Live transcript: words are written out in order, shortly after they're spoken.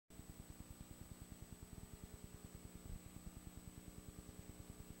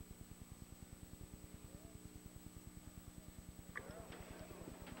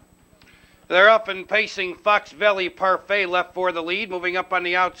They're up and pacing. Fox Valley Parfait left for the lead. Moving up on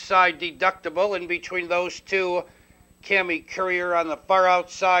the outside, Deductible. In between those two, Cammy Courier on the far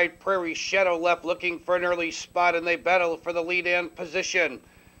outside. Prairie Shadow left looking for an early spot, and they battle for the lead and position.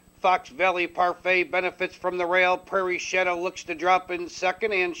 Fox Valley Parfait benefits from the rail. Prairie Shadow looks to drop in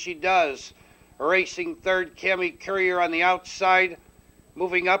second, and she does. Racing third, Cammy Courier on the outside.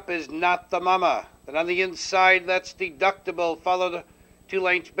 Moving up is Not the Mama. Then on the inside, that's Deductible, followed 2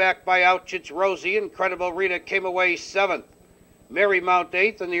 lengths back by Ouch It's Rosie. Incredible Rita came away 7th. Marymount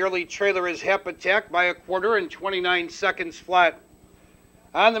 8th, and the early trailer is Hep Attack by a quarter and 29 seconds flat.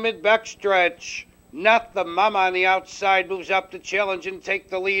 On the mid-back stretch, Not the Mama on the outside moves up to challenge and take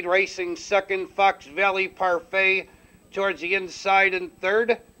the lead. Racing second, Fox Valley Parfait towards the inside in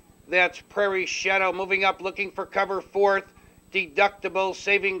third. That's Prairie Shadow moving up looking for cover fourth. Deductible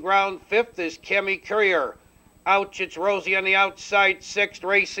saving ground fifth is Cammy Courier. Ouch It's Rosie on the outside sixth.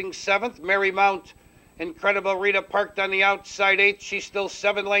 Racing seventh, Marymount. Incredible Rita parked on the outside eighth. She's still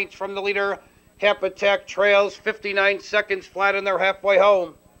 7 lengths from the leader. Hep Attack trails 59 seconds flat, and they're halfway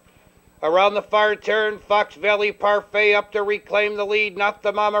home. Around the far turn, Fox Valley Parfait up to reclaim the lead. Not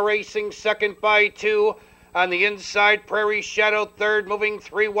the Mama racing second by 2. On the inside, Prairie Shadow third, moving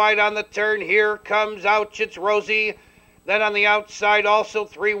 3 wide on the turn. Here comes Ouch It's Rosie. Then on the outside, also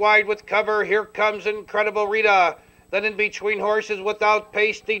 3 wide with cover. Here comes Incredible Rita. Then in between horses without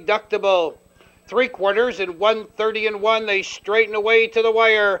pace, Deductible. 3/4 and 1:30 they straighten away to the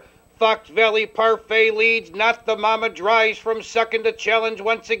wire. Fox Valley Parfait leads. Not the Mama drives from second to challenge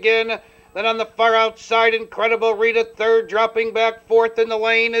once again. Then on the far outside, Incredible Rita third, dropping back fourth in the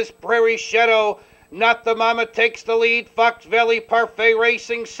lane is Prairie Shadow. Not the Mama takes the lead. Fox Valley Parfait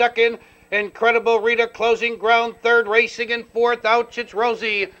racing second. Incredible Rita closing ground third, racing in fourth. Ouch It's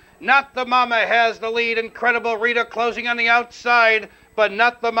Rosie. Not the Mama has the lead. Incredible Rita closing on the outside, but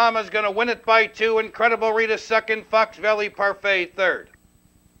Not the Mama's going to win it by 2. Incredible Rita second, Fox Valley Parfait third.